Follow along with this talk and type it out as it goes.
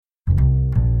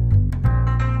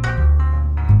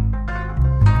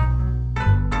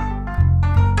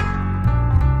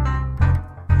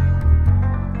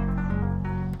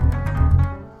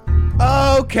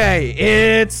Okay,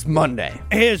 it's Monday.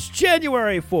 It's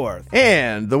January 4th.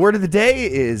 And the word of the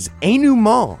day is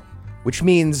énouement, which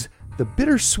means the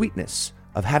bittersweetness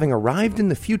of having arrived in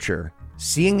the future,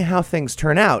 seeing how things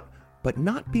turn out, but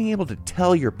not being able to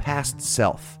tell your past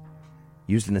self.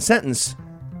 Used in a sentence,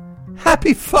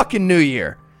 Happy fucking New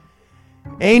Year.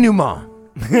 Énouement.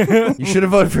 You should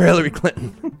have voted for Hillary Clinton.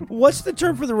 What's the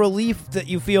term for the relief that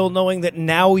you feel knowing that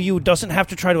now you doesn't have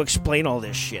to try to explain all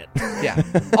this shit? Yeah.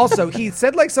 Also, he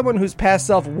said like someone whose past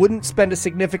self wouldn't spend a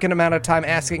significant amount of time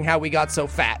asking how we got so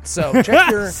fat. So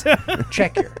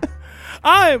check your.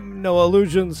 I'm No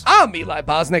Illusions. I'm Eli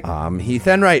Bosnick. I'm Heath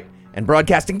Enright, and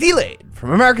broadcasting delayed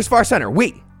from America's Far Center,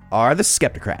 we are the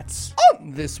Skepticrats.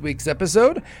 On this week's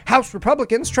episode, House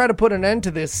Republicans try to put an end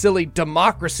to this silly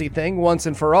democracy thing once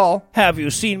and for all. Have you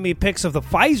seen me pics of the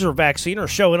Pfizer vaccine or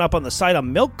showing up on the side of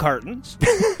milk cartons?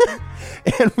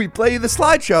 And we play you the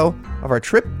slideshow of our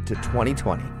trip to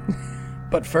 2020.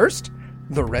 But first,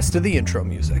 the rest of the intro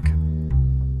music.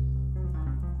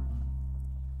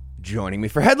 Joining me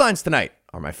for headlines tonight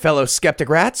are my fellow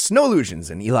Skepticrats, No Illusions,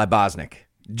 and Eli Bosnick.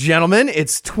 Gentlemen,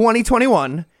 it's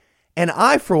 2021, and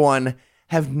I, for one,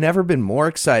 have never been more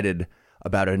excited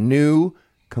about a new,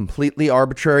 completely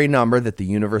arbitrary number that the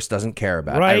universe doesn't care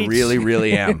about. Right. I really,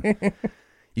 really am.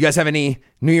 You guys have any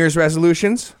New Year's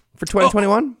resolutions for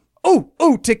 2021?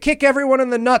 To kick everyone in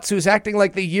the nuts who's acting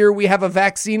like the year we have a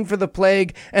vaccine for the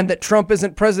plague and that Trump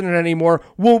isn't president anymore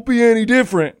won't be any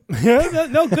different.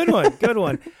 No, good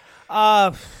one.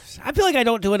 I feel like I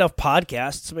don't do enough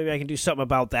podcasts. Maybe I can do something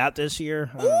about that this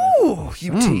year. Ooh,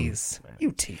 you tease.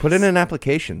 You tease. Put in an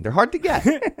application. They're hard to get.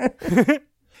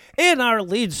 In our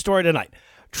lead story tonight,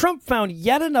 Trump found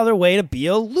yet another way to be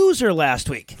a loser last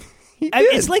week.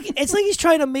 It's like he's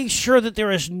trying to make sure that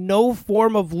there is no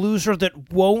form of loser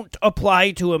that won't apply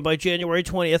to him by January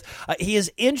 20th. He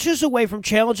is inches away from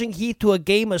challenging Heath to a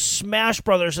game of Smash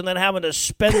Brothers and then having to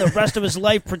spend the rest of his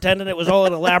life pretending it was all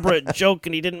an elaborate joke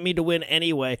and he didn't mean to win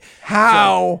anyway.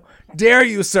 How dare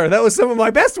you, sir? That was some of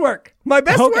my best work. My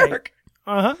best work.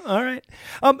 All right.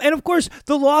 And of course,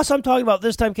 the loss I'm talking about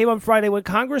this time came on Friday when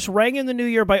Congress rang in the new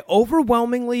year by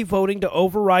overwhelmingly voting to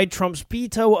override Trump's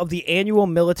veto of the annual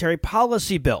military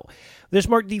policy bill. This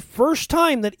marked the first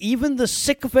time that even the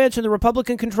sycophants in the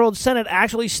Republican-controlled Senate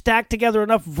actually stacked together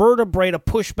enough vertebrae to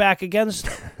push back against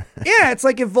him. Yeah, it's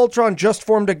like if Voltron just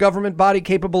formed a government body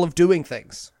capable of doing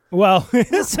things. Well,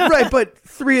 right, but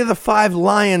 3 of the 5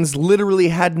 lions literally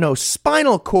had no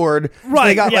spinal cord. So right,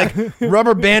 they got like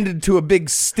rubber banded to a big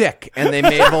stick, and they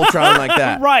made Voltron like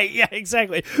that. Right, yeah,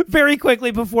 exactly. Very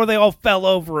quickly before they all fell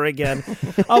over again.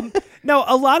 Now,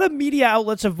 a lot of media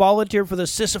outlets have volunteered for the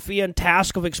Sisyphean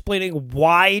task of explaining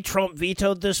why Trump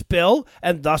vetoed this bill,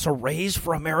 and thus a raise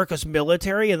for America's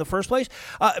military in the first place.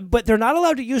 But they're not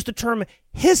allowed to use the term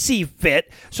hissy fit,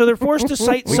 so they're forced to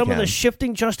cite some of the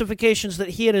shifting justifications that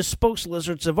he and his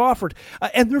spokeslizards have offered,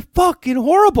 and they're fucking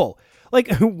horrible.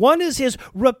 Like, one is his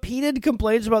repeated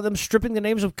complaints about them stripping the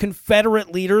names of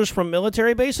Confederate leaders from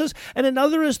military bases, and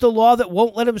another is the law that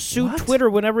won't let him sue Twitter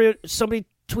whenever somebody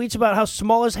tweets about how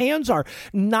small his hands are.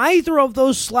 Neither of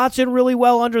those slots in really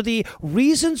well under the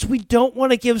reasons we don't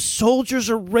want to give soldiers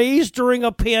a raise during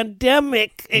a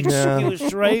pandemic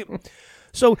excuse, right?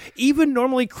 So even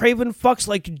normally craven fucks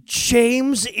like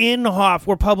James Inhofe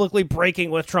were publicly breaking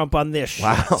with Trump on this shit.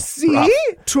 Wow. See? Rough.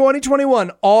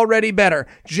 2021, already better.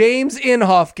 James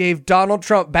Inhofe gave Donald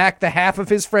Trump back the half of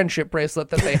his friendship bracelet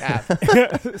that they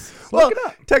have. Well,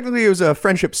 technically it was a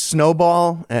friendship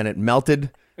snowball, and it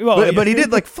melted. Well, but he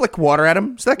did like flick water at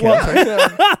him, so that counts,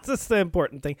 right? That's the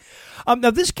important thing.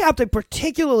 Now, this capped a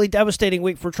particularly devastating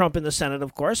week for Trump in the Senate,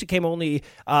 of course. It came only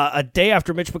a day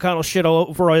after Mitch McConnell shit all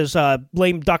over his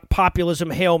lame duck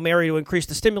populism Hail Mary to increase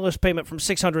the stimulus payment from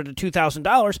 $600 to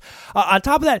 $2,000. On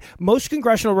top of that, most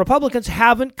congressional Republicans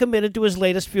haven't committed to his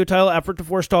latest futile effort to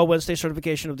forestall Wednesday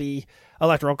certification of the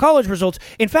Electoral College results.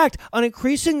 In fact, an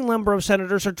increasing number of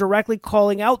senators are directly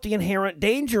calling out the inherent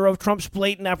danger of Trump's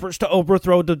blatant efforts to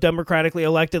overthrow the democratically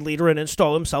elected leader and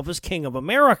install himself as king of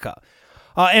America.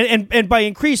 And by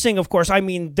increasing, of course, I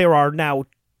mean there are now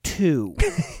 2.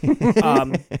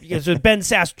 Because Ben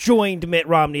Sasse joined Mitt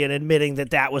Romney in admitting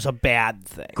that was a bad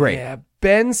thing. Great. Yeah,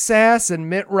 Ben Sasse and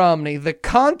Mitt Romney, the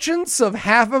conscience of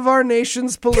half of our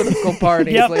nation's political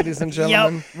parties, ladies and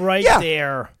gentlemen. Yep,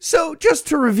 there. So just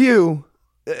to review,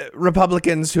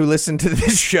 Republicans who listen to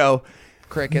this show,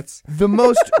 crickets. The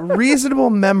most reasonable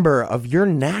member of your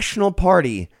national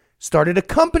party started a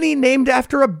company named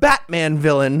after a Batman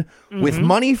villain with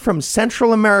money from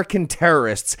Central American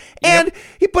terrorists, and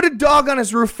he put a dog on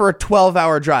his roof for a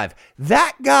 12-hour drive.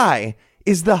 That guy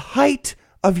is the height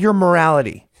of your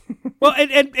morality. Well,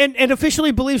 and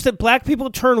officially believes that black people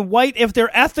turn white if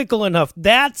they're ethical enough.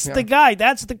 That's the guy.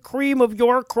 That's the cream of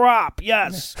your crop.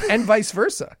 Yes. And vice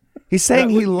versa. He's saying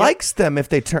he likes them if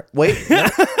they turn... Wait.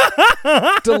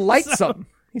 Delightsome.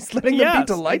 He's letting them be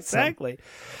delightsome. Exactly.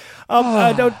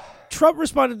 No, Trump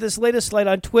responded to this latest slight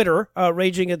on Twitter,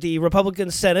 raging at the Republican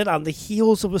Senate on the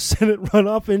heels of a Senate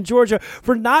runoff in Georgia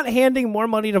for not handing more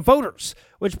money to voters,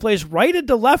 which plays right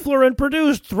into Loeffler and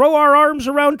Purdue's throw our arms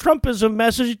around Trumpism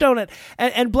message, don't it?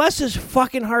 And bless his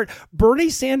fucking heart, Bernie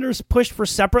Sanders pushed for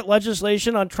separate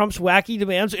legislation on Trump's wacky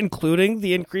demands, including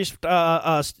the increased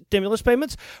stimulus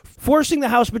payments, forcing the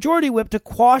House Majority Whip to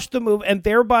quash the move and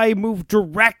thereby move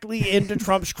directly into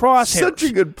Trump's crosshairs. Such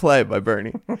a good play by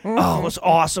Bernie. Oh, it was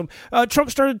awesome.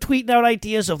 Trump started tweeting out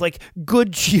ideas of like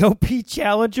good GOP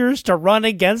challengers to run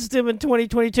against him in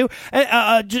 2022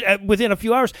 within a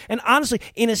few hours. And honestly,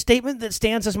 in a statement that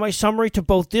stands as my summary to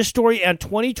both this story and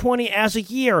 2020 as a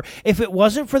year, if it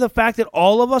wasn't for the fact that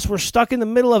all of us were stuck in the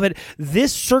middle of it,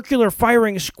 this circular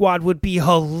firing squad would be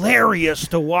hilarious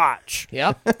to watch.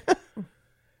 Yep.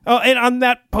 And on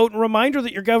that potent reminder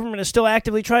that your government is still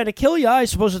actively trying to kill you, I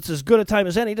suppose it's as good a time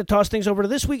as any to toss things over to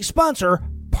this week's sponsor,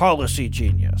 Policy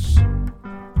Genius.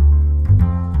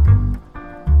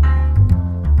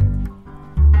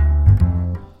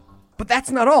 But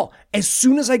that's not all. As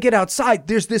soon as I get outside,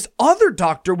 there's this other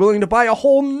doctor willing to buy a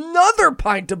whole nother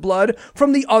pint of blood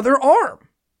from the other arm.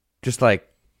 Just like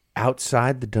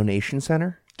outside the donation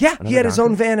center? Yeah, he had his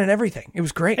own van and everything. It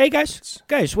was great. Hey, guys,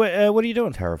 what are you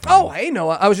doing? Terrifying. Oh, hey,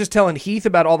 Noah. I was just telling Heath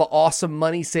about all the awesome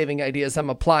money-saving ideas I'm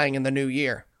applying in the new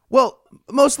year. Well,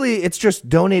 mostly it's just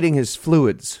donating his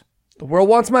fluids. The world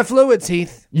wants my fluids,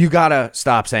 Heath. You gotta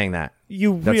stop saying that.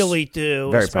 You really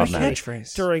do, very especially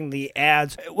problematic. during the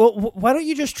ads. Well, why don't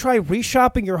you just try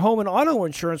reshopping your home and auto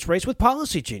insurance rates with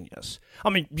Policy Genius? I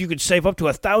mean, you could save up to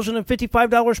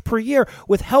 $1,055 per year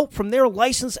with help from their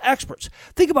licensed experts.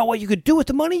 Think about what you could do with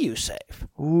the money you save.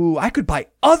 Ooh, I could buy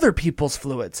other people's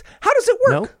fluids. How does it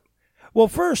work? Nope. Well,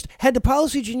 first, head to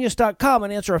PolicyGenius.com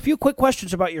and answer a few quick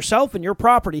questions about yourself and your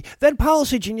property. Then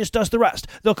Policy Genius does the rest.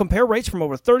 They'll compare rates from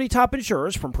over 30 top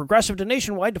insurers, from Progressive to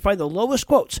Nationwide, to find the lowest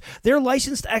quotes. Their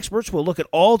licensed experts will look at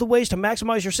all the ways to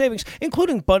maximize your savings,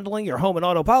 including bundling your home and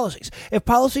auto policies. If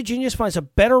Policy Genius finds a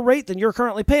better rate than you're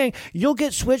currently paying, you'll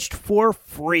get switched for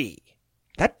free.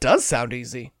 That does sound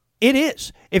easy. It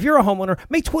is. If you're a homeowner,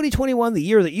 make 2021 the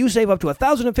year that you save up to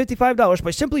 $1,055 by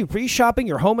simply reshopping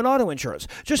your home and auto insurance.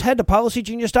 Just head to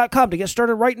PolicyGenius.com to get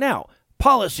started right now.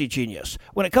 Policy Genius.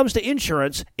 When it comes to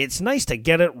insurance, it's nice to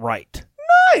get it right.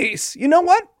 Nice. You know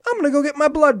what? I'm going to go get my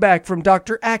blood back from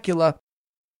Dr. Acula.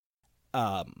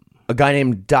 A guy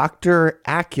named Dr.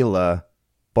 Acula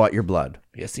bought your blood.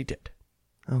 Yes, he did.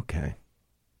 Okay.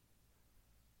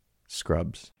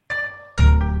 Scrubs.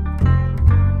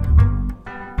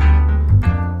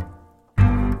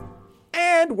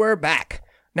 And we're back.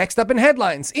 Next up in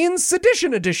headlines, in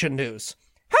Sedition Edition news.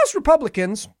 House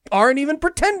Republicans aren't even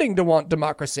pretending to want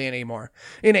democracy anymore.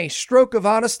 In a stroke of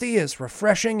honesty as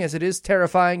refreshing as it is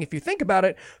terrifying if you think about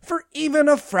it for even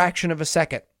a fraction of a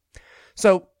second.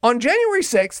 So, on January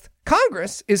 6th,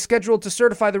 Congress is scheduled to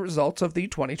certify the results of the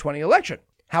 2020 election.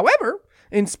 However,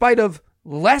 in spite of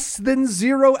less than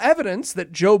zero evidence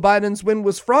that Joe Biden's win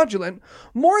was fraudulent,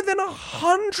 more than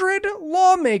 100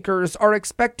 lawmakers are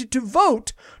expected to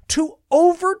vote to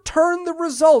overturn the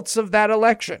results of that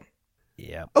election.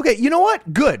 Yeah. Okay, you know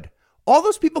what? Good. All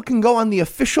those people can go on the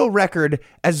official record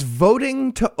as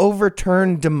voting to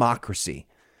overturn democracy.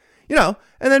 You know,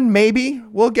 and then maybe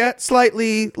we'll get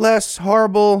slightly less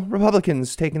horrible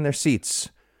Republicans taking their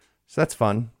seats. So that's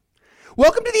fun.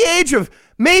 Welcome to the age of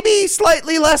maybe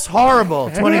slightly less horrible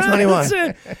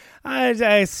 2021.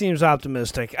 It seems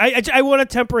optimistic. I want to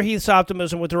temper Heath's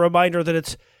optimism with the reminder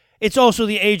that it's also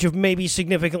the age of maybe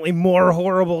significantly more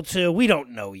horrible too. We don't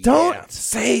know yet. Don't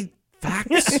say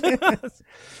facts.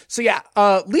 So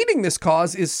leading this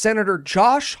cause is Senator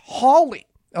Josh Hawley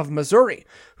of Missouri,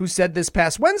 who said this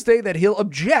past Wednesday that he'll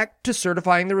object to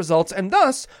certifying the results and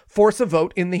thus force a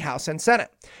vote in the House and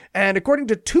Senate. And according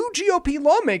to two GOP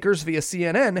lawmakers via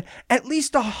CNN, at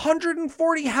least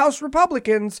 140 House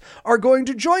Republicans are going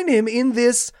to join him in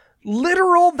this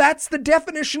literal, that's the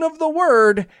definition of the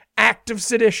word, act of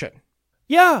sedition.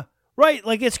 Yeah. Right,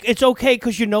 like it's okay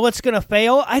because you know it's going to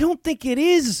fail. I don't think it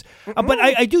is, but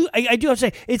I do have to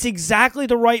say it's exactly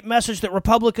the right message that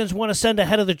Republicans want to send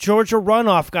ahead of the Georgia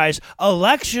runoff, guys.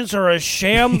 Elections are a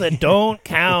sham that don't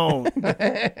count.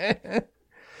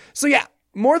 So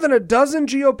more than a dozen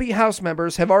GOP House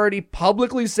members have already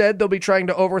publicly said they'll be trying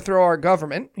to overthrow our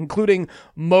government, including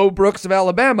Mo Brooks of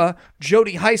Alabama,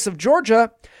 Jody Hice of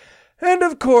Georgia, and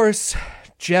of course,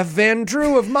 Jeff Van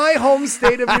Drew of my home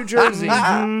state of New Jersey,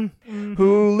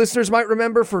 who listeners might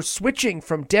remember for switching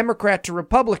from Democrat to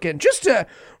Republican just to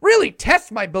really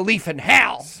test my belief in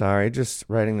hell. Sorry, just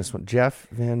writing this one. Jeff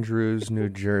Van Drew's New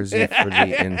Jersey for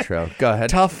the intro. Go ahead.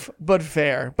 Tough but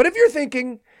fair. But if you're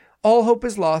thinking all hope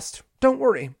is lost, don't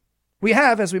worry. We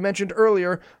have, as we mentioned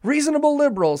earlier, reasonable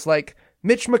liberals like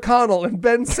Mitch McConnell and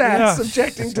Ben Sasse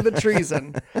objecting to the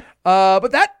treason.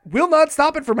 But that will not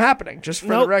stop it from happening, just for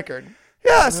the record.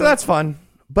 Yeah, so that's fun.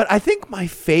 But I think my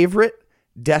favorite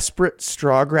desperate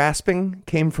straw grasping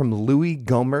came from Louis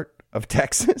Gohmert of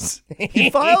Texas. He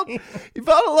filed a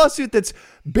lawsuit that's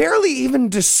barely even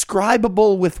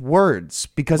describable with words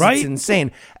because it's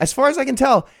insane. As far as I can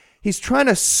tell, he's trying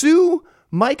to sue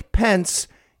Mike Pence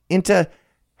into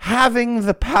having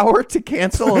the power to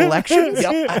cancel elections.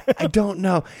 I don't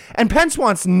know. And Pence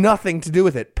wants nothing to do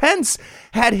with it. Pence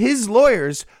had his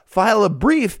lawyers file a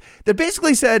brief that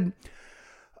basically said,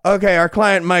 okay, our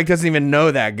client Mike doesn't even know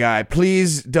that guy.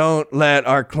 Please don't let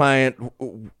our client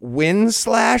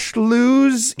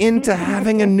win/lose into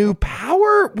having a new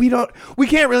power. We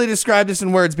can't really describe this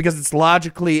in words because it's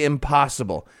logically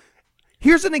impossible.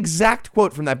 Here's an exact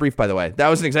quote from that brief, by the way. That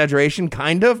was an exaggeration,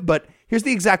 kind of, but here's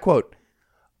the exact quote.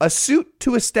 A suit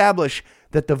to establish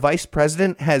that the vice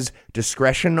president has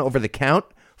discretion over the count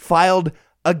filed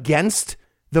against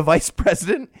the vice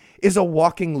president is a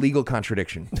walking legal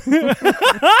contradiction.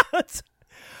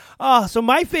 So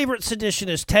my favorite sedition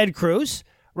is Ted Cruz,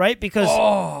 right?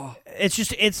 Because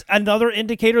it's another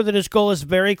indicator that his goal is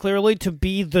very clearly to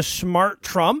be the smart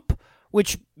Trump,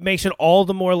 which makes it all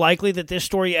the more likely that this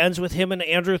story ends with him and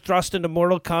Andrew thrust into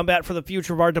mortal combat for the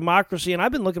future of our democracy, and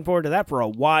I've been looking forward to that for a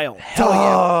while.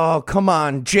 Oh, come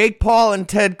on. Jake Paul and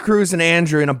Ted Cruz and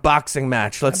Andrew in a boxing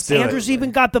match. Let's do it. Andrew's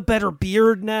even got the better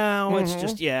beard now. It's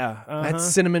just, That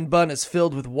cinnamon bun is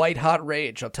filled with white-hot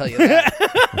rage, I'll tell you that.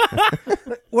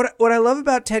 What I love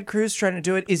about Ted Cruz trying to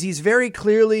do it is he's very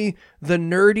clearly the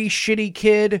nerdy, shitty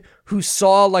kid who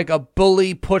saw like a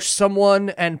bully push someone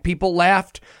and people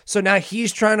laughed. So now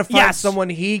he's trying to find someone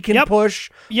he can push.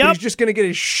 But he's just going to get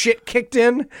his shit kicked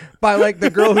in by like the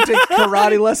girl who takes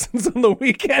karate lessons on the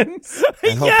weekends.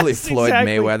 And hopefully Floyd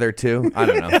Mayweather too. I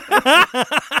don't know.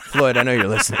 Floyd, I know you're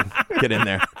listening. Get in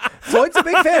there. Floyd's a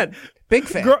big fan. Big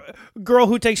fan. Girl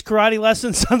who takes karate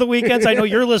lessons on the weekends. I know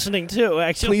you're listening too,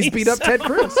 actually. Please beat up Ted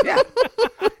Cruz. Yeah.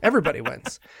 Everybody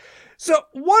wins. So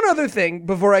one other thing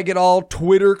before I get all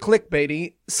Twitter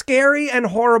clickbaity, scary and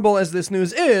horrible as this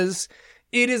news is,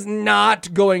 it is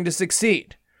not going to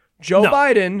succeed. Joe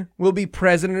Biden will be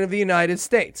president of the United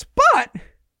States. But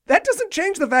that doesn't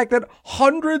change the fact that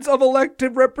hundreds of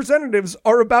elected representatives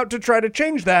are about to try to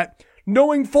change that,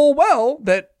 knowing full well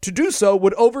that to do so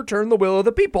would overturn the will of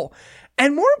the people.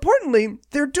 And more importantly,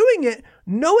 they're doing it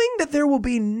knowing that there will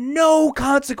be no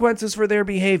consequences for their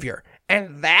behavior.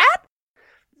 And that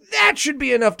should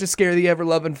be enough to scare the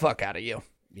ever-loving fuck out of you.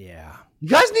 Yeah. You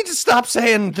guys need to stop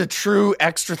saying the true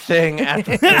extra thing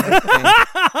after thing.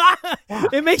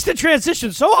 It makes the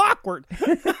transition so awkward.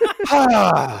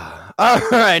 All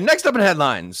right, next up in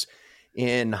headlines.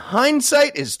 In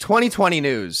hindsight is 2020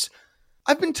 news.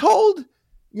 I've been told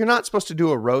you're not supposed to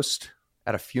do a roast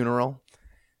at a funeral,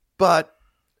 but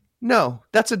no,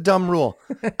 that's a dumb rule.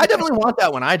 I definitely want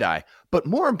that when I die. But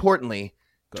more importantly,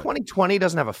 2020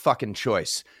 doesn't have a fucking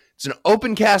choice. It's an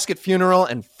open casket funeral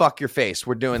and fuck your face.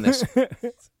 We're doing this.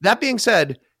 That being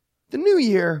said, the new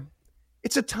year,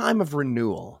 it's a time of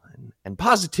renewal and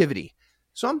positivity.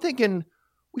 So I'm thinking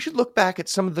we should look back at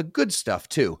some of the good stuff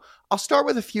too. I'll start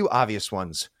with a few obvious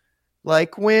ones.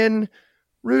 Like when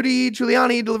Rudy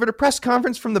Giuliani delivered a press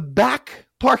conference from the back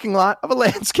parking lot of a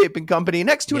landscaping company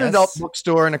next to an adult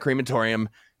bookstore and a crematorium,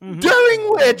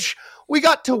 during which we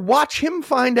got to watch him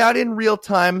find out in real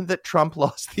time that Trump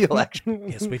lost the election.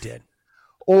 Yes, we did.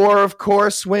 Or, of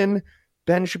course, when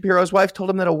Ben Shapiro's wife told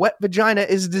him that a wet vagina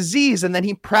is a disease, and then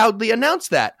he proudly announced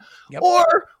that. Yep.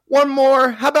 Or, one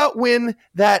more, how about when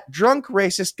that drunk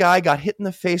racist guy got hit in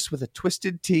the face with a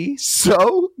twisted tea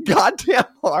so goddamn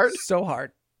hard? So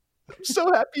hard. I'm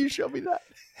so happy you showed me that.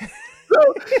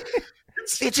 So,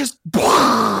 it just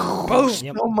boom,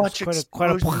 so much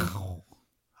explosion.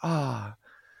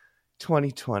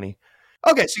 2020.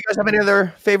 Okay, so you guys have any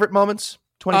other favorite moments?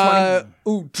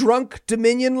 2020? Drunk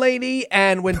Dominion lady,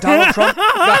 and when Donald Trump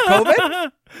got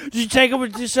COVID. Did you take him to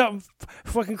do something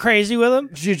fucking crazy with him?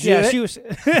 Did you? She was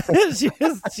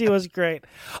she was great.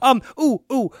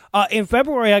 In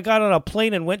February I got on a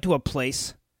plane and went to a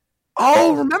place.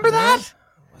 Oh, remember that?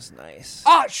 It was nice.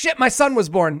 Oh shit, my son was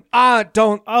born.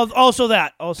 Don't. Also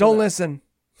that. Don't listen.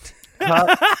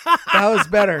 That was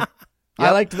better. Yep.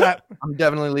 I liked that. I'm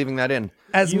definitely leaving that in.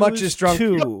 as much as drunk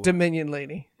two. Dominion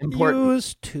lady. Important.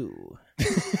 Use two.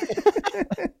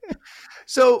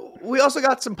 So we also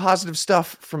got some positive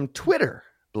stuff from Twitter,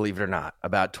 believe it or not,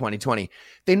 about 2020.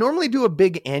 They normally do a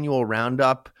big annual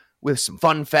roundup with some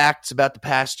fun facts about the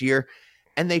past year,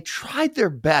 and they tried their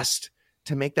best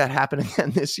to make that happen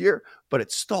again this year, but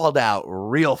it stalled out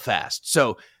real fast.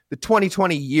 So the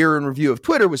 2020 year in review of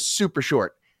Twitter was super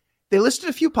short. They listed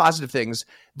a few positive things,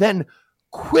 then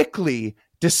quickly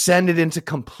descended into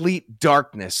complete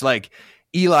darkness, like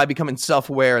Eli becoming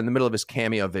self-aware in the middle of his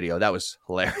cameo video. That was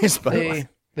hilarious, by the way.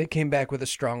 They came back with a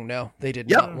strong no. They did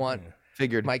not want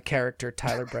Figured. my character,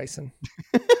 Tyler Bryson.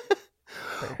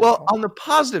 Well, on the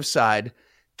positive side,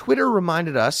 Twitter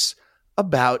reminded us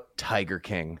about Tiger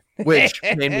King, which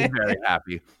made me very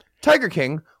happy. Tiger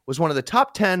King was one of the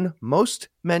top 10 most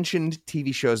mentioned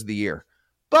TV shows of the year.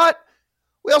 But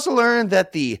we also learned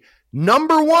that the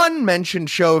number one mentioned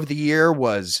show of the year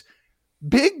was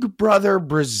Big Brother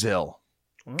Brazil.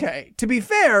 Okay, to be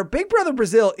fair, Big Brother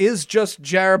Brazil is just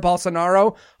Jair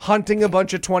Bolsonaro hunting a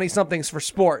bunch of 20-somethings for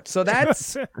sport. So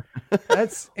it's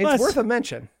worth a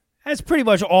mention. That's pretty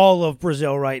much all of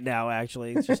Brazil right now,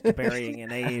 actually. It's just varying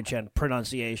in age and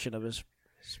pronunciation of his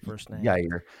first name.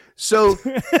 Yair. So,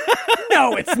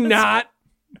 No, it's not.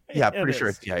 yeah, pretty sure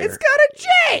it's Yair. It's got a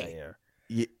J.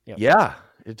 Yep. Yeah,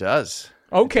 it does.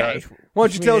 Okay. Why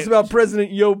don't you tell us about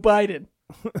President Joe Biden?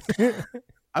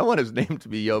 I want his name to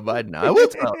be Joe Biden now. I will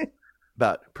tell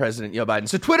about President Joe Biden.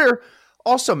 So Twitter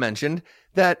also mentioned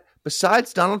that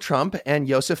besides Donald Trump and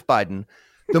Joseph Biden,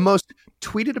 the most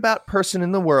tweeted about person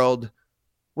in the world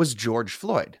was George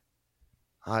Floyd.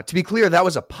 To be clear, that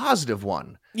was a positive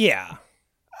one. Yeah.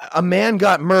 A man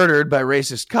got murdered by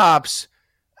racist cops,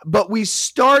 but we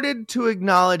started to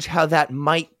acknowledge how that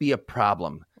might be a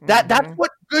problem. That's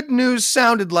what good news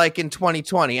sounded like in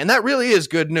 2020. And that really is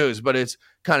good news, but it's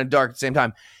kind of dark at the same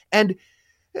time. And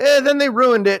then they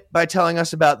ruined it by telling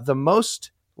us about the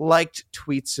most liked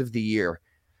tweets of the year.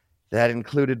 That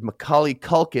included Macaulay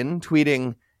Culkin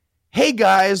tweeting, "Hey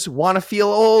guys, want to feel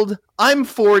old? I'm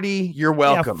 40. You're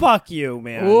welcome." Yeah, fuck you,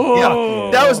 man. Yeah,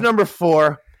 that was number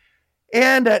 4.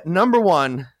 And at number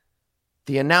 1,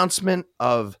 the announcement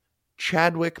of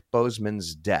Chadwick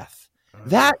Boseman's death.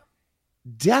 That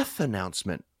death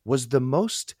announcement was the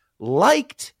most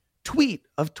liked tweet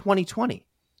of 2020.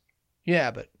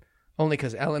 Yeah, but only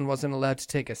because Ellen wasn't allowed to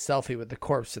take a selfie with the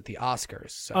corpse at the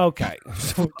Oscars. So. Okay.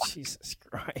 So, Jesus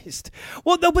Christ.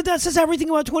 Well, no, but that says everything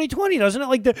about 2020, doesn't it?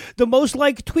 Like the most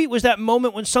liked tweet was that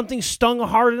moment when something stung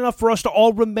hard enough for us to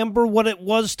all remember what it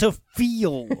was to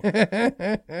feel.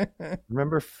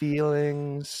 Remember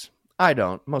feelings? I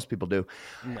don't. Most people do.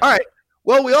 No. All right.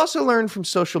 Well, we also learned from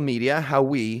social media how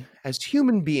we, as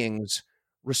human beings,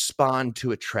 respond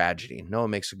to a tragedy. Noah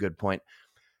makes a good point.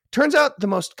 Turns out the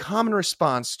most common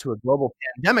response to a global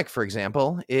pandemic, for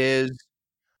example, is,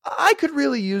 "I could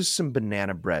really use some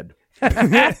banana bread."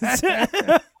 That's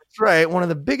right. One of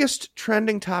the biggest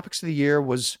trending topics of the year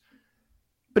was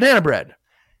banana bread.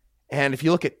 And if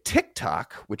you look at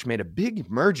TikTok, which made a big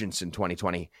emergence in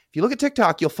 2020, if you look at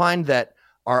TikTok, you'll find that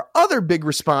our other big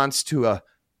response to a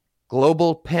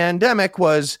global pandemic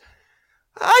was,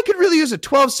 "I could really use a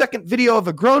 12-second video of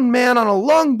a grown man on a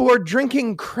longboard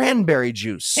drinking cranberry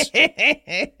juice."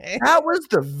 That was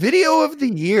the video of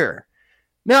the year.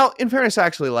 Now, in fairness, I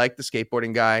actually like the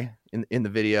skateboarding guy in the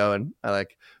video, and I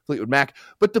like Fleetwood Mac.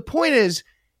 But the point is,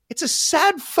 it's a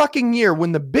sad fucking year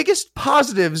when the biggest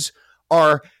positives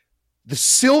are the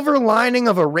silver lining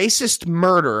of a racist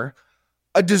murder,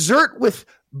 a dessert with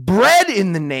bread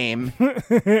in the name,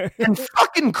 and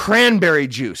fucking cranberry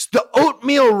juice, the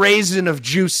oatmeal raisin of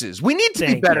juices. We need to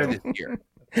be better this year.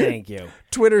 Thank you.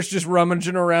 Twitter's just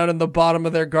rummaging around in the bottom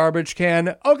of their garbage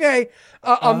can. Okay,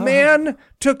 a man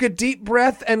took a deep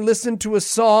breath and listened to a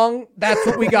song. That's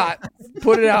what we got.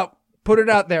 Put it out. Put it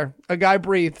out there. A guy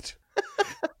breathed.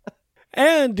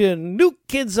 And in New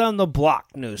Kids on the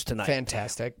Block news tonight.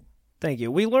 Fantastic. Thank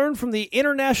you. We learned from the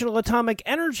International Atomic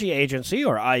Energy Agency,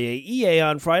 or IAEA,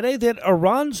 on Friday that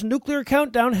Iran's nuclear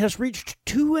countdown has reached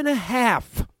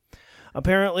 2.5.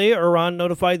 Apparently, Iran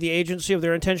notified the agency of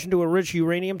their intention to enrich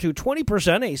uranium to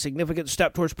 20%, a significant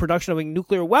step towards production of a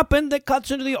nuclear weapon that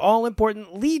cuts into the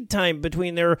all-important lead time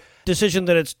between their decision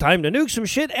that it's time to nuke some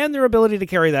shit and their ability to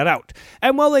carry that out.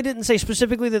 And while they didn't say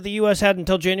specifically that the U.S. had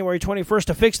until January 21st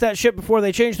to fix that shit before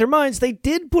they changed their minds, they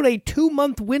did put a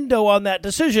 2-month window on that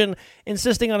decision,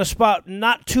 insisting on a spot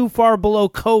not too far below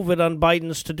COVID on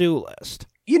Biden's to-do list.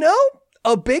 You know,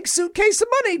 a big suitcase of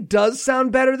money does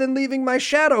sound better than leaving my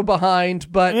shadow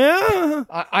behind, but Yeah.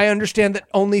 I understand that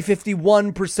only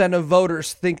 51% of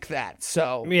voters think that.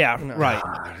 So Yeah, you know. right.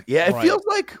 Yeah, it Right. feels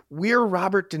like we're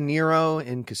Robert De Niro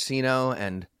in Casino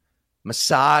and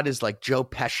Mossad is like Joe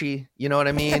Pesci. You know what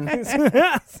I mean? I know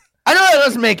that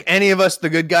doesn't make any of us the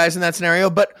good guys in that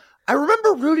scenario, but I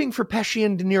remember rooting for Pesci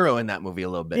and De Niro in that movie a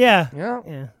little bit. Yeah.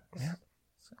 Yeah.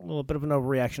 It's a little bit of an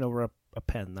overreaction over a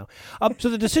pen, though. So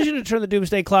the decision to turn the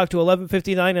doomsday clock to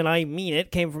 11:59, and I mean it,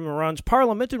 came from Iran's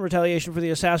parliament in retaliation for the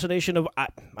assassination of,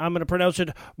 I'm going to pronounce it,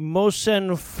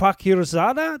 Mohsen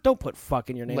Fakhrizadeh. Don't put fuck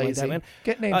in your name like Lazy. that, man.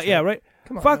 Get names Yeah, right. right.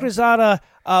 Come on, Fakhrizadeh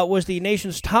was the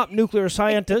nation's top nuclear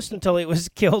scientist until he was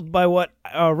killed by what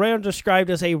Iran described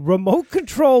as a remote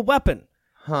control weapon.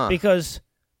 Huh. Because,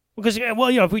 well,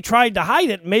 if we tried to hide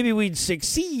it, maybe we'd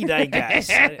succeed, I guess.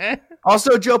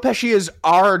 Also, Joe Pesci is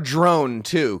our drone,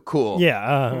 too. Cool.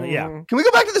 Yeah. Can we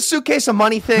go back to the suitcase of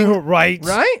money thing? Right.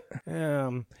 Right?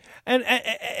 And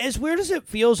as weird as it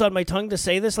feels on my tongue to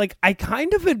say this, like, I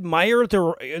kind of admire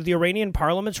the Iranian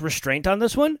parliament's restraint on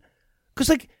this one. Because,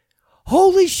 like,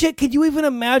 holy shit, could you even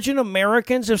imagine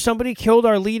Americans if somebody killed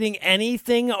our leading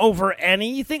anything over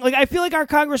anything? Like, I feel like our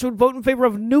Congress would vote in favor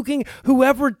of nuking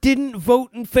whoever didn't vote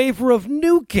in favor of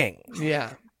nuking.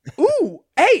 Yeah. Ooh,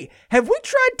 hey, have we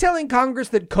tried telling Congress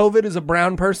that COVID is a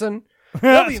brown person?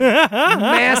 They'll be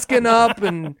masking up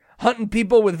and hunting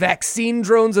people with vaccine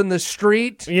drones in the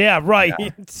street. Yeah, right.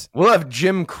 We'll have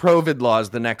Jim Crovid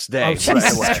laws the next day. Oh, right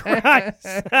Jesus away.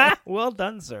 Christ. Well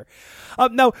done, sir.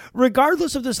 Now,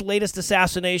 regardless of this latest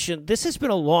assassination, this has been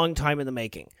a long time in the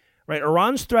making. Right?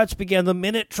 Iran's threats began the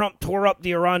minute Trump tore up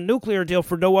the Iran nuclear deal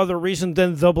for no other reason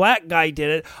than the black guy did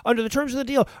it. Under the terms of the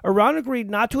deal, Iran agreed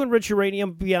not to enrich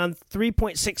uranium beyond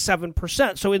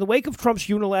 3.67%. So in the wake of Trump's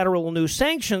unilateral new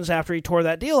sanctions after he tore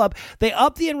that deal up, they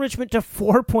upped the enrichment to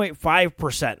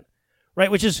 4.5%,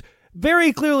 right? Which is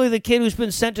very clearly the kid who's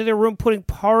been sent to their room putting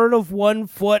part of one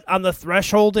foot on the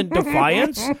threshold in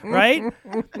defiance, right?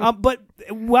 But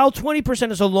while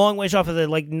 20% is a long ways off of the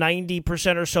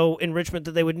 90% or so enrichment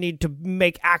that they would need to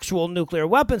make actual nuclear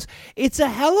weapons, it's a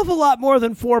hell of a lot more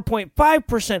than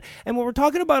 4.5%. And when we're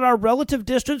talking about our relative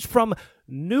distance from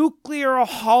nuclear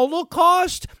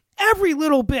holocaust, every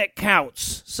little bit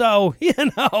counts. So,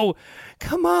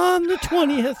 come on, the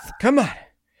 20th. Come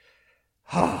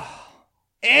on.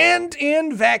 And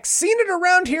in Vaccine It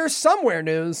Around Here Somewhere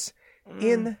news,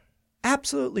 in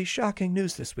absolutely shocking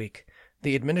news this week,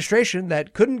 the administration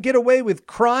that couldn't get away with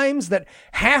crimes that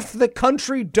half the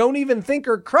country don't even think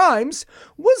are crimes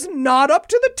was not up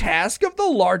to the task of the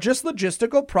largest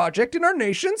logistical project in our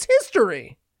nation's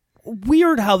history.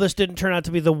 Weird how this didn't turn out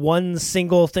to be the one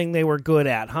single thing they were good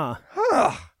at, huh?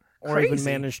 Or even Crazy.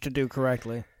 managed to do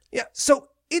correctly. Yeah, so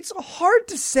it's hard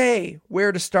to say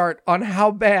where to start on how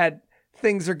bad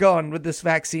things are going with this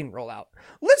vaccine rollout.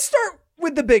 Let's start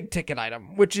with the big ticket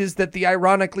item, which is that the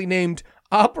ironically named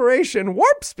Operation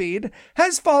Warp Speed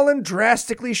has fallen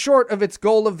drastically short of its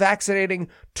goal of vaccinating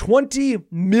 20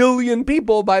 million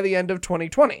people by the end of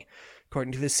 2020.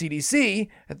 According to the CDC,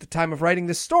 at the time of writing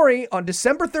this story, on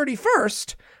December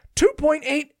 31st,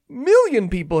 2.8 million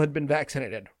people had been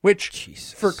vaccinated,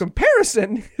 which, for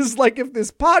comparison, is like if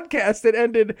this podcast had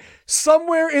ended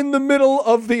somewhere in the middle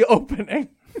of the opening.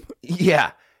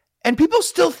 Yeah. And people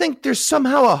still think there's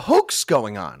somehow a hoax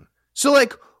going on. So,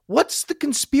 what's the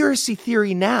conspiracy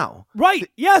theory now? Right,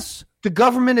 yes. The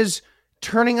government is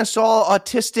turning us all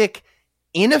autistic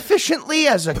inefficiently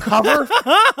as a cover?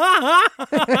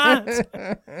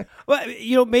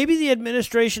 Well, maybe the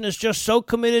administration is just so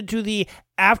committed to the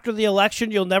after the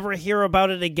election you'll never hear about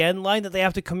it again line that they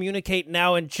have to communicate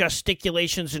now in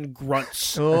gesticulations and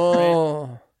grunts.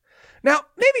 Oh. Now,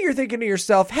 maybe you're thinking to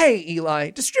yourself, hey,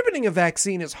 Eli, distributing a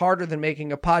vaccine is harder than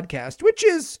making a podcast, which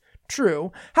is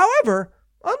true. However,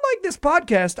 unlike this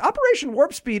podcast, Operation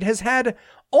Warp Speed has had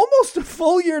almost a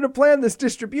full year to plan this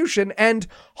distribution and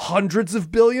hundreds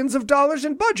of billions of dollars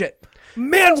in budget.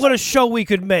 Man, what a show we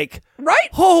could make. Right?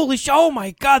 Holy shit. Oh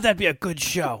my God, that'd be a good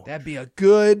show. That'd be a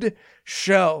good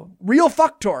show. Real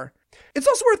fuck tour. It's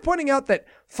also worth pointing out that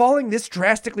falling this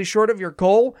drastically short of your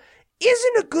goal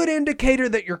isn't a good indicator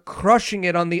that you're crushing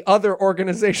it on the other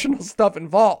organizational stuff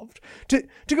involved. To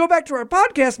go back to our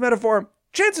podcast metaphor,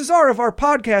 chances are if our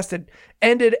podcast had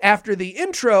ended after the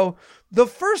intro, the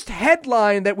first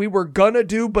headline that we were gonna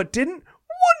do but didn't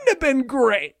wouldn't have been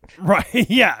great. Right,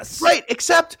 yes. Right,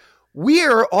 except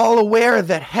we're all aware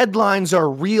that headlines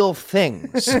are real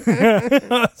things.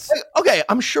 Okay,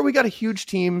 I'm sure we got a huge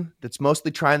team that's mostly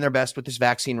trying their best with this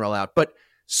vaccine rollout, but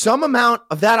some amount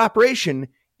of that operation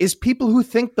is people who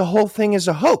think the whole thing is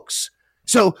a hoax.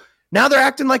 So Now they're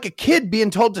acting like a kid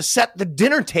being told to set the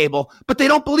dinner table, but they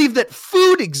don't believe that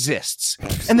food exists.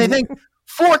 And they think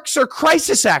forks are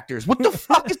crisis actors. What the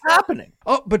fuck is happening?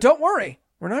 Oh, but don't worry.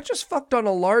 We're not just fucked on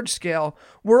a large scale.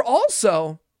 We're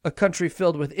also a country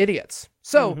filled with idiots.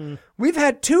 So we've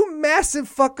had 2 massive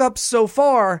fuck-ups so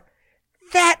far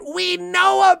that we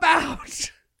know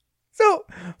about. So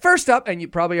first up, and you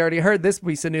probably already heard this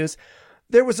piece of news,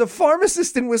 there was a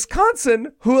pharmacist in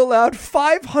Wisconsin who allowed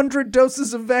 500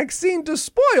 doses of vaccine to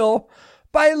spoil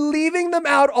by leaving them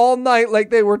out all night like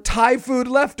they were Thai food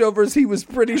leftovers he was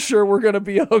pretty sure were going to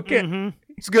be okay.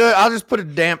 It's good. I'll just put a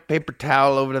damp paper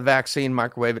towel over the vaccine,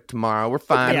 microwave it tomorrow. We're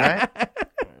fine, right?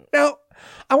 Now,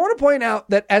 I want to point out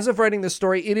that as of writing this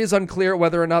story, it is unclear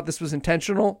whether or not this was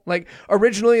intentional. Like,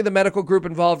 originally, the medical group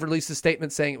involved released a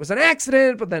statement saying it was an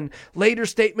accident, but then later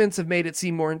statements have made it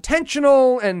seem more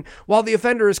intentional. And while the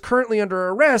offender is currently under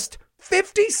arrest,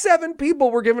 57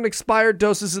 people were given expired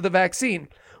doses of the vaccine,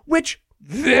 which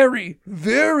very,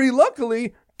 very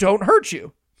luckily don't hurt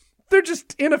you. They're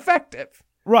just ineffective.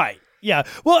 Right. Yeah.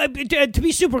 Well, to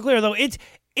be super clear, though,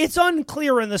 it's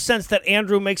unclear in the sense that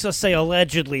Andrew makes us say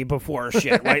allegedly before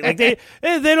shit, right? Like they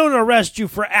don't arrest you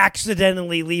for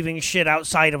accidentally leaving shit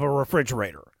outside of a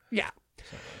refrigerator. Yeah.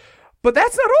 But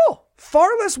that's not all. Far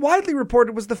less widely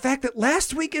reported was the fact that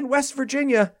last week in West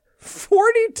Virginia,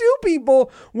 42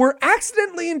 people were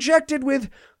accidentally injected with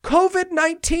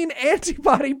COVID-19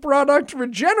 antibody product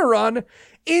Regeneron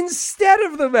instead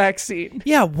of the vaccine.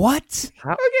 Yeah, what?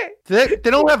 Okay.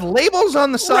 They don't have labels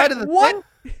on the side of the thing?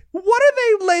 What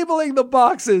are they labeling the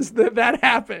boxes that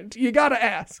happened? You got to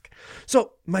ask.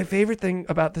 So my favorite thing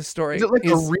about this story Is it like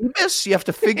a rebus? You have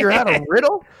to figure out a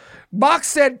riddle? Box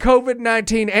said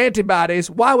COVID-19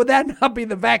 antibodies. Why would that not be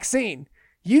the vaccine?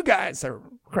 You guys are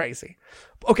crazy.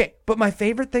 Okay, but my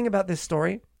favorite thing about this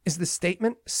story is the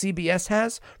statement CBS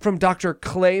has from Dr.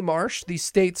 Clay Marsh, the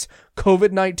state's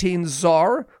COVID-19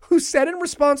 czar, who said in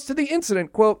response to the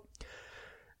incident, quote,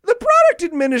 "The product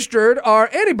administered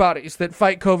are antibodies that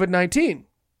fight COVID-19.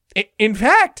 In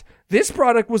fact, this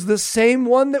product was the same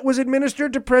one that was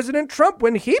administered to President Trump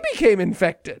when he became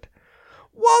infected.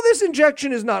 While this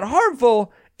injection is not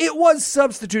harmful, it was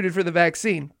substituted for the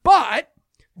vaccine. But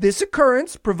this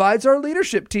occurrence provides our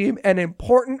leadership team an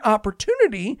important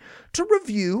opportunity to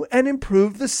review and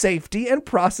improve the safety and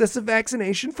process of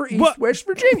vaccination for East West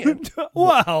Virginia."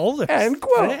 Well, End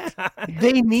quote.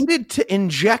 They needed to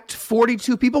inject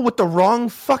 42 people with the wrong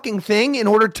fucking thing in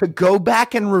order to go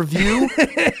back and review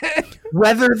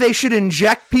whether they should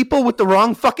inject people with the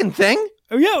wrong fucking thing?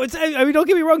 Yeah, I mean, don't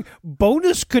get me wrong.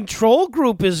 Bonus control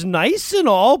group is nice and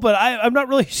all, but I'm not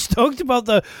really stoked about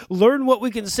the learn what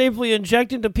we can safely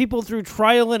inject into people through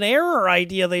trial and error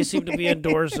idea they seem to be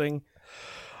endorsing.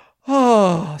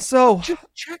 Oh, so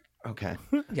Check. Okay.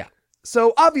 yeah.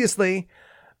 So obviously,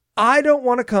 I don't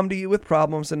want to come to you with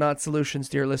problems and not solutions,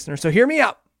 dear listener. So hear me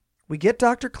out. We get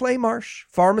Dr. Clay Marsh,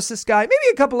 pharmacist guy,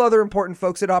 maybe a couple other important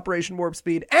folks at Operation Warp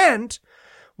Speed, and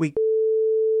we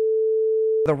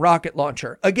the rocket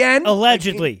launcher. Again,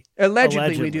 Allegedly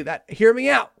we do that. Hear me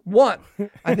out. 1,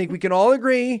 I think we can all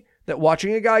agree that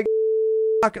watching a guy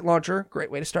rocket launcher, great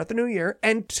way to start the new year.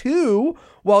 And 2,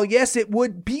 while yes, it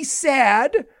would be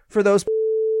sad for those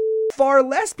far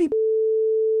less people,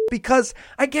 because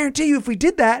I guarantee you if we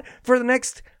did that for the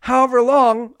next however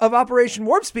long of Operation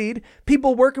Warp Speed,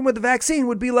 people working with the vaccine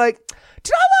would be like,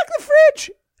 "Did I lock the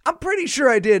fridge? I'm pretty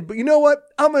sure I did, but you know what?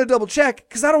 I'm going to double check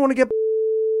because I don't want to get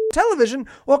television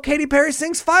while Katy Perry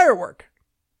sings Firework."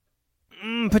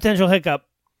 Potential hiccup.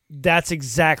 That's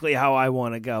exactly how I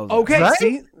want to go, though. Okay, Right?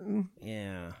 see?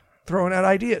 Yeah. Throwing out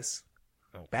ideas.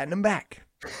 Batting them back.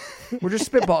 We're just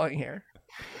spitballing here.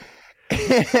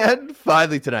 And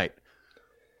finally tonight,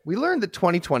 we learned that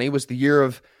 2020 was the year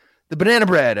of the banana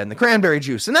bread and the cranberry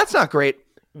juice, and that's not great.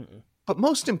 But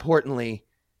most importantly,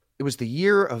 it was the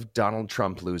year of Donald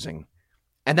Trump losing,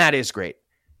 and that is great.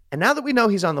 And now that we know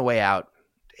he's on the way out,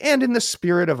 and in the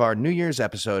spirit of our New Year's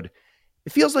episode,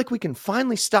 it feels like we can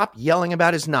finally stop yelling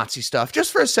about his Nazi stuff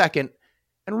just for a second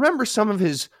and remember some of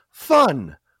his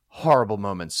fun, horrible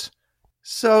moments.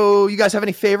 So, you guys have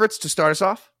any favorites to start us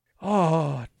off?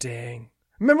 Oh, dang.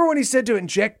 Remember when he said to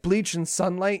inject bleach in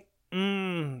sunlight?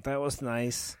 That was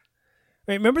nice.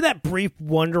 Wait, remember that brief,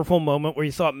 wonderful moment where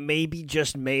you thought maybe,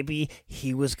 just maybe,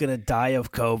 he was going to die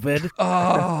of COVID?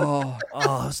 Oh, Oh,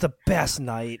 it was the best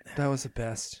night. that was the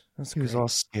best. He was all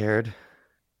scared,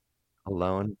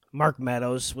 alone. Mark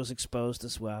Meadows was exposed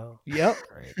as well. Yep.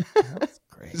 Great. That's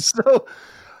great. So,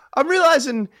 I'm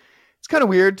realizing it's kind of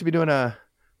weird to be doing a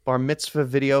bar mitzvah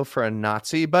video for a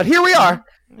Nazi, but here we are,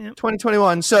 Yep.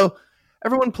 2021. So,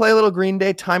 everyone play a little Green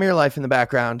Day Time of Your Life in the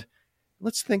background.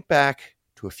 Let's think back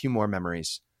to a few more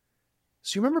memories.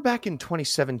 So you remember back in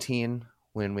 2017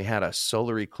 when we had a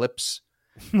solar eclipse?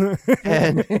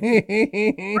 And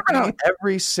remember how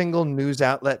every single news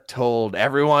outlet told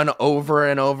everyone over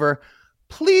and over,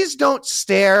 please don't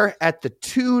stare at the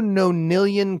 2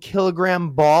 nonillion kilogram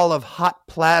ball of hot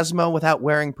plasma without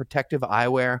wearing protective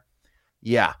eyewear?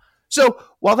 Yeah. So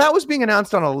while that was being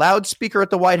announced on a loudspeaker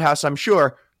at the White House, I'm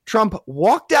sure, Trump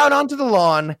walked out onto the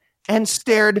lawn and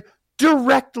stared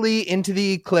directly into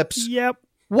the eclipse. Yep.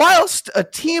 Whilst a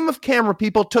team of camera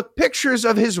people took pictures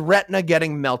of his retina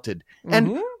getting melted.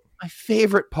 And my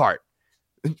favorite part,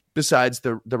 besides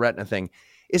the retina thing,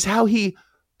 is how he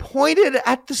pointed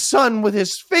at the sun with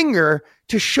his finger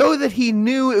to show that he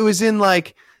knew it was in,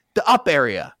 like, the up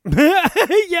area.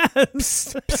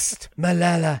 Yes. Psst,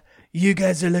 Malala, you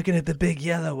guys are looking at the big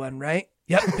yellow one, right?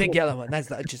 Yep, big yellow one. I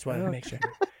just wanted to make sure.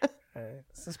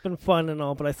 This has been fun and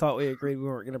all, but I thought we agreed we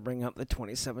weren't going to bring up the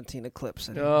 2017 eclipse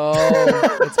anymore.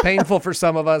 Oh, it's painful for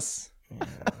some of us. Yeah.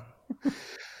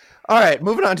 All right,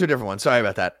 moving on to a different one. Sorry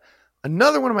about that.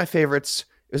 Another one of my favorites,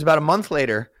 it was about a month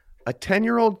later, a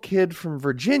 10-year-old kid from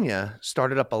Virginia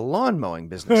started up a lawn mowing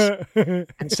business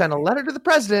and sent a letter to the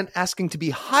president asking to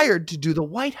be hired to do the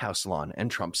White House lawn.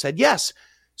 And Trump said yes.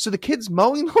 So the kid's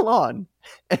mowing the lawn,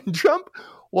 and Trump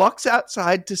walks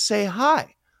outside to say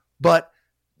hi. But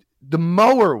the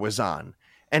mower was on,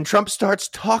 and Trump starts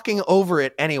talking over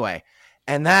it anyway.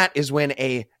 And that is when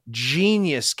a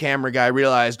genius camera guy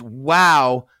realized,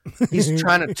 wow, he's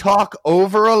trying to talk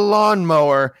over a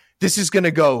lawnmower. This is going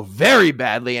to go very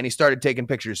badly. And he started taking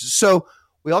pictures. So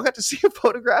we all got to see a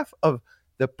photograph of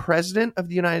the president of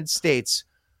the United States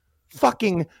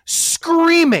fucking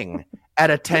screaming at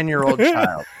a 10-year-old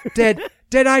child.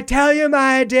 Did I tell you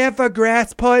my idea for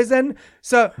grass poison?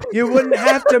 So you wouldn't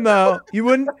have to mow. You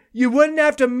wouldn't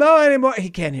have to mow anymore. He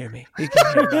can't hear me. He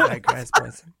can't hear my grass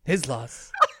poison. His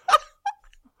loss.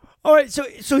 All right,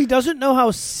 so he doesn't know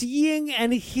how seeing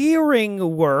and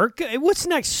hearing work. What's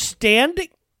next? Standing?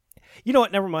 You know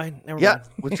what? Never mind. Yeah,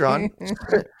 withdrawn.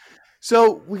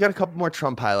 So we got a couple more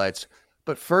Trump highlights.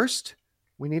 But first,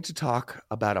 we need to talk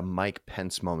about a Mike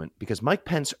Pence moment, because Mike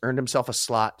Pence earned himself a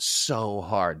slot so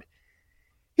hard.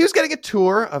 He was getting a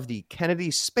tour of the Kennedy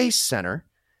Space Center,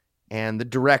 and the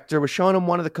director was showing him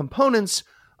one of the components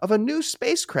of a new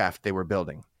spacecraft they were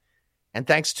building. And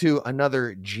thanks to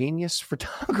another genius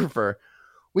photographer,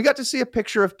 we got to see a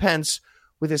picture of Pence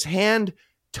with his hand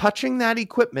touching that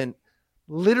equipment,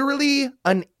 literally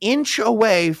an inch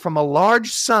away from a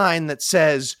large sign that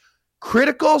says,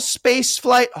 "Critical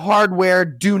spaceflight hardware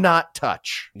do not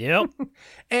touch." Yep.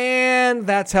 And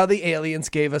that's how the aliens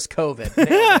gave us COVID.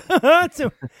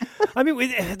 I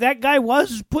mean, that guy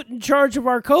was put in charge of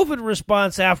our COVID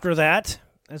response after that.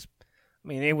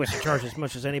 He was in charge as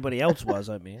much as anybody else was,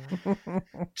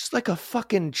 Just like a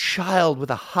fucking child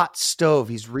with a hot stove.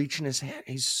 He's reaching his hand.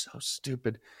 He's so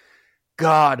stupid.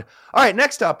 God. All right,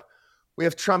 next up, we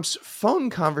have Trump's phone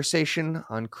conversation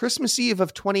on Christmas Eve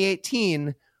of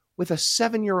 2018 with a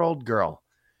 7-year-old girl.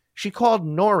 She called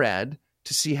NORAD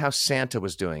to see how Santa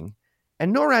was doing,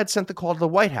 and NORAD sent the call to the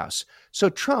White House. So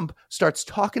Trump starts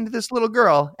talking to this little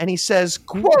girl, and he says,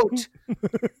 quote,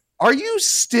 "Are you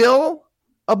still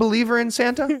a believer in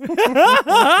Santa?"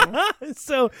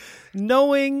 So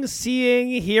knowing,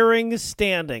 seeing, hearing,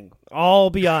 standing,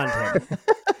 all beyond him.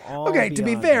 Okay, to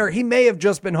be fair, he may have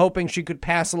just been hoping she could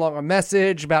pass along a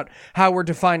message about how we're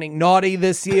defining naughty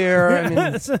this year.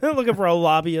 Looking for a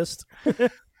lobbyist.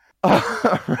 All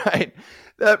right.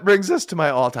 That brings us to my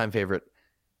all-time favorite.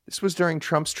 This was during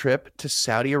Trump's trip to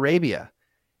Saudi Arabia.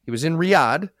 He was in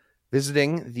Riyadh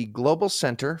visiting the Global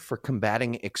Center for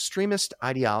Combating Extremist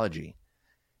Ideology.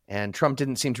 And Trump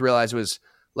didn't seem to realize it was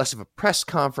less of a press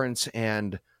conference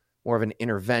and more of an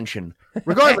intervention.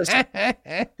 Regardless,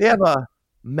 they have a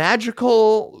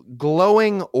magical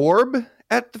glowing orb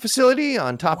at the facility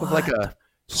on top of like a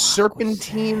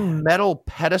serpentine metal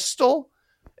pedestal.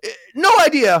 No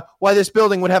idea why this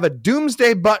building would have a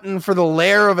doomsday button for the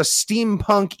lair of a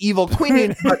steampunk evil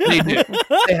queen, but they do.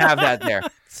 They have that there.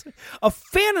 A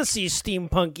fantasy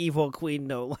steampunk evil queen,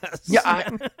 no less. Yeah,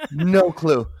 no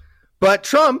clue. But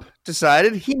Trump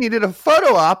decided he needed a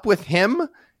photo op with him,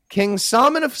 King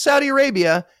Salman of Saudi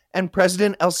Arabia, and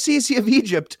President El-Sisi of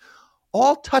Egypt,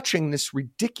 all touching this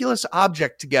ridiculous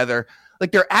object together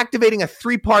like they're activating a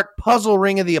 3-part puzzle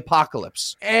ring of the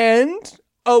apocalypse. And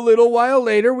a little while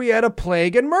later, we had a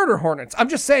plague and murder hornets. I'm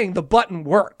just saying the button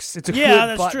works. It's a good button.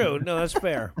 Yeah, that's true. No, that's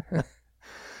fair.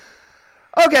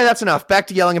 Okay, that's enough. Back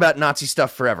to yelling about Nazi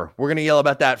stuff forever. We're going to yell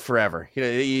about that forever.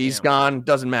 He's gone.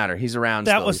 Doesn't matter. He's around.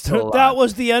 That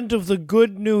was the end of the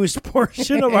good news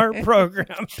portion of our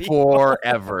program.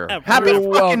 Forever. Happy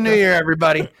fucking New Year,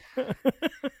 everybody.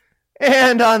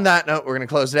 And on that note, we're going to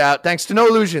close it out. Thanks to No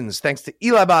Illusions. Thanks to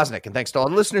Eli Bosnick. And thanks to all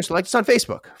the listeners who liked us on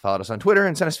Facebook, followed us on Twitter,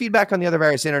 and sent us feedback on the other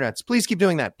various internets. Please keep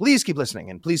doing that. Please keep listening.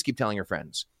 And please keep telling your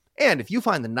friends. And if you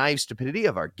find the naive stupidity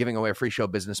of our giving away a free show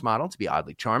business model to be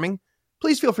oddly charming,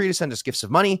 please feel free to send us gifts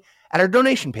of money at our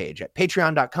donation page at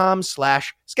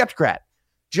patreon.com/Skepticrat.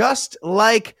 Just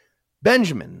like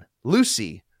Benjamin,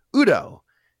 Lucy, Udo.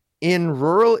 In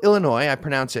rural Illinois, I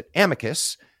pronounce it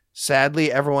amicus.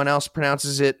 Sadly, everyone else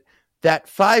pronounces it that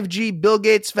 5G Bill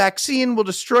Gates vaccine will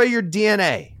destroy your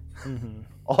DNA. Mm-hmm.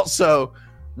 Also,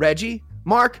 Reggie,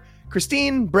 Mark,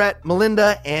 Christine, Brett,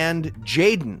 Melinda, and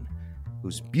Jaden,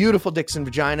 whose beautiful dicks and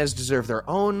vaginas deserve their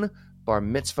own bar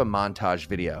mitzvah montage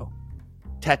video.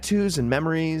 Tattoos and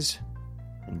memories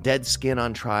and dead skin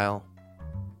on trial.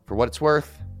 For what it's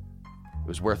worth, it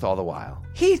was worth all the while.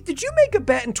 Heath, did you make a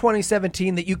bet in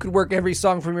 2017 that you could work every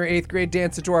song from your 8th grade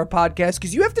dance into our podcast?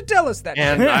 Because you have to tell us that.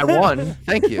 And I won.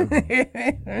 Thank you.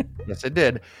 Yes, I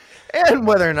did. And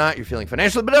whether or not you're feeling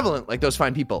financially benevolent like those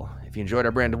fine people, if you enjoyed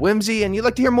our brand of whimsy and you'd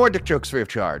like to hear more dick jokes free of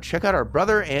charge, check out our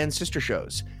brother and sister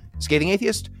shows, Scathing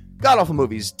Atheist, God Awful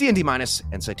Movies, D&D Minus,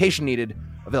 and Citation Needed,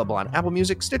 available on Apple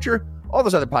Music, Stitcher, all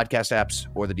those other podcast apps,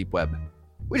 or the deep web.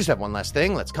 We just have one last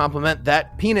thing. Let's compliment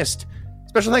that pianist.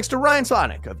 Special thanks to Ryan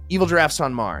Slotnick of Evil Giraffes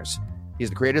on Mars. He's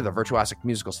the creator of the virtuosic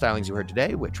musical stylings you heard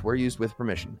today, which were used with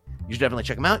permission. You should definitely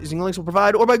check them out using the links we'll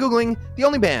provide or by Googling the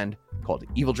only band called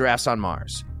Evil Giraffes on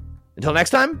Mars. Until next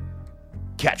time,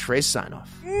 catchphrase sign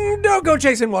off. Don't go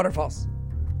chasing waterfalls.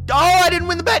 Oh, I didn't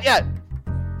win the bet yet.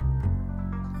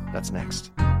 That's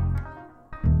next.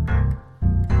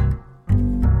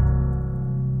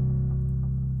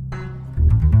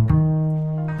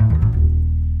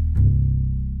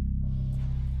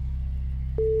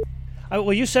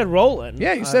 Well, you said rolling.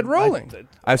 Yeah, you said rolling.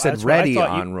 I said ready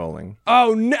on rolling.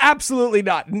 Oh, absolutely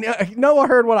not. Noah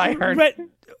heard what I heard.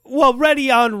 Ready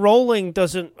on rolling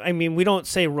doesn't, I mean, we don't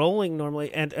say rolling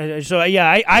normally. And so,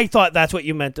 yeah, I thought that's what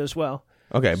you meant as well.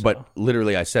 Okay, so. But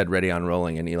literally I said ready on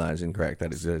rolling and Eli's incorrect.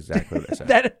 That is exactly what I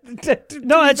said.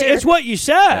 No, it's what you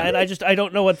said. I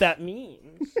don't know what that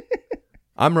means.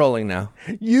 I'm rolling now.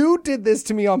 You did this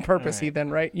to me on purpose, right.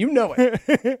 Heathen, right? You know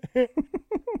it.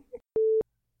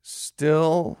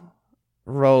 Still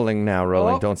rolling now,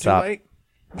 rolling. Don't stop.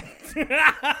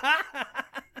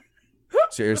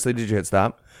 Seriously, did you hit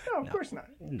stop? No, of course not.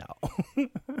 No.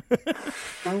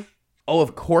 Oh,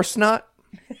 of course not?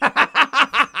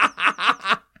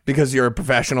 Because you're a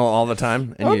professional all the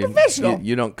time? And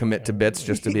you don't commit to bits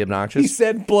just to be obnoxious? He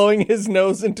said blowing his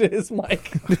nose into his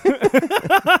mic.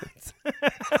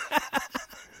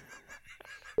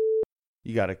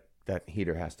 That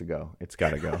heater has to go. It's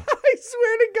got to go. I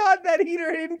swear to God, that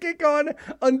heater didn't kick on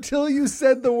until you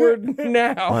said the word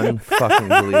now. Unfucking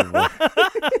believable.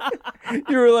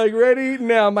 You were like, ready?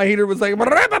 Now. My heater was like... Now?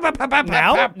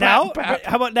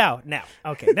 How about now? Now.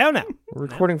 Okay, now. We're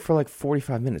recording for like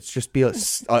 45 minutes. Just be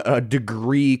a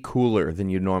degree cooler than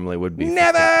you normally would be.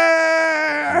 Never!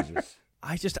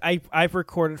 I've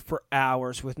recorded for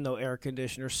hours with no air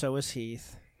conditioner. So is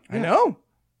Heath. I know.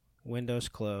 Windows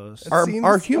closed.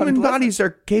 Our human bodies are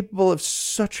capable of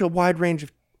such a wide range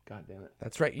of... God damn it.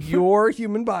 That's right. Your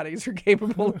human bodies are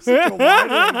capable of such a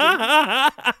wide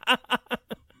range of...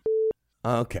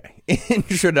 Okay.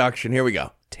 Introduction. Here we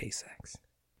go. Tay-sex.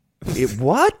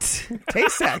 What?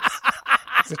 Tay-sex.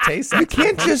 It's a Tay-sex. You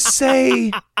can't just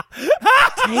say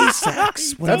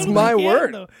Tay-sex. That's my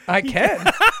word. Though. I can.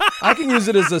 I can use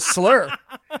it as a slur.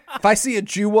 If I see a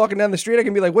Jew walking down the street, I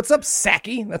can be like, "What's up,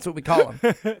 Sacky?" That's what we call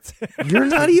him. You're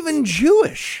not even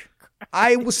Jewish.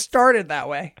 I was started that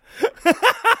way.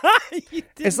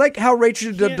 It's like how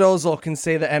Rachel Dolezal can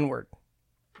say the N-word.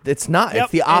 It's not. Yep,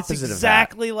 it's the opposite of that.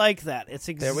 Exactly like that. It's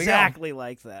exactly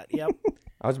like that. Yep.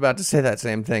 I was about to say that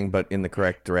same thing, but in the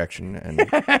correct direction, and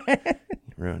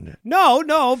ruined it.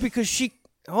 No, because she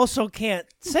also can't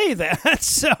say that.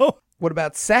 So, what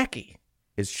about Sacky?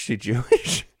 Is she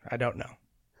Jewish? I don't know.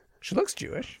 She looks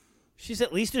Jewish. She's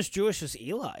at least as Jewish as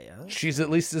Eli. Huh? She's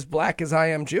at least as black as I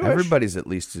am Jewish. Everybody's at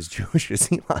least as Jewish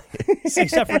as Eli is.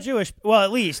 Except for Jewish. Well,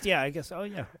 at least, yeah, I guess. Oh,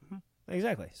 yeah.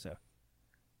 Exactly.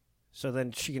 So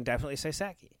then she can definitely say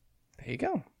Sacky. There you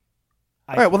go.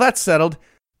 All right, well, that's settled.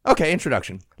 Okay,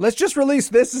 introduction. Let's just release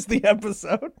this as the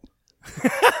episode.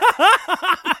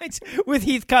 With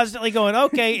Heath constantly going,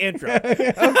 okay, intro.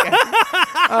 Okay.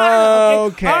 Okay.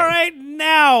 All right,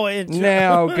 now intro.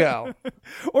 Now go.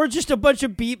 Or just a bunch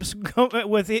of beeps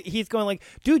with Heath going like,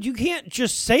 dude, you can't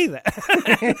just say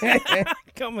that.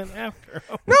 Coming after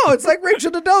him. No, it's like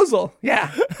Rachel Dozel.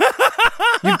 Yeah.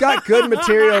 You've got good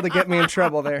material to get me in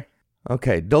trouble there.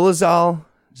 Okay, Dolezal,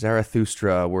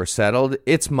 Zarathustra were settled.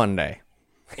 It's Monday.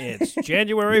 It's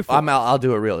January 4th. I'll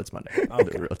do it real. It's Monday. I'll do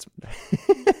it real. It's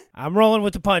Monday. I'm rolling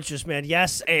with the punches, man.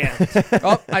 Yes, and.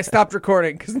 Oh, I stopped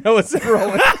recording because Noah said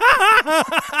rolling.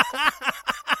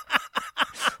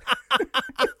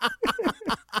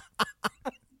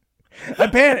 I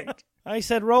panicked. I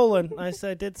said rolling. I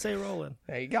did say rolling.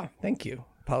 There you go. Thank you.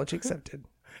 Apology accepted.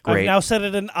 Great. I've now said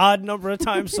it an odd number of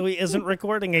times so he isn't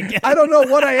recording again. I don't know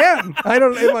what I am. I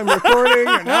don't know if I'm recording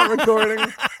or not recording.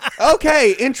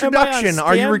 Okay, introduction.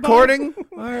 Are you recording?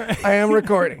 Right. I am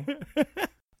recording.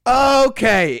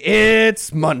 Okay,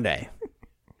 it's Monday.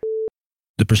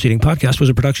 The preceding podcast was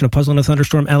a production of Puzzle and a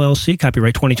Thunderstorm, LLC.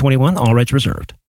 Copyright 2021. All rights reserved.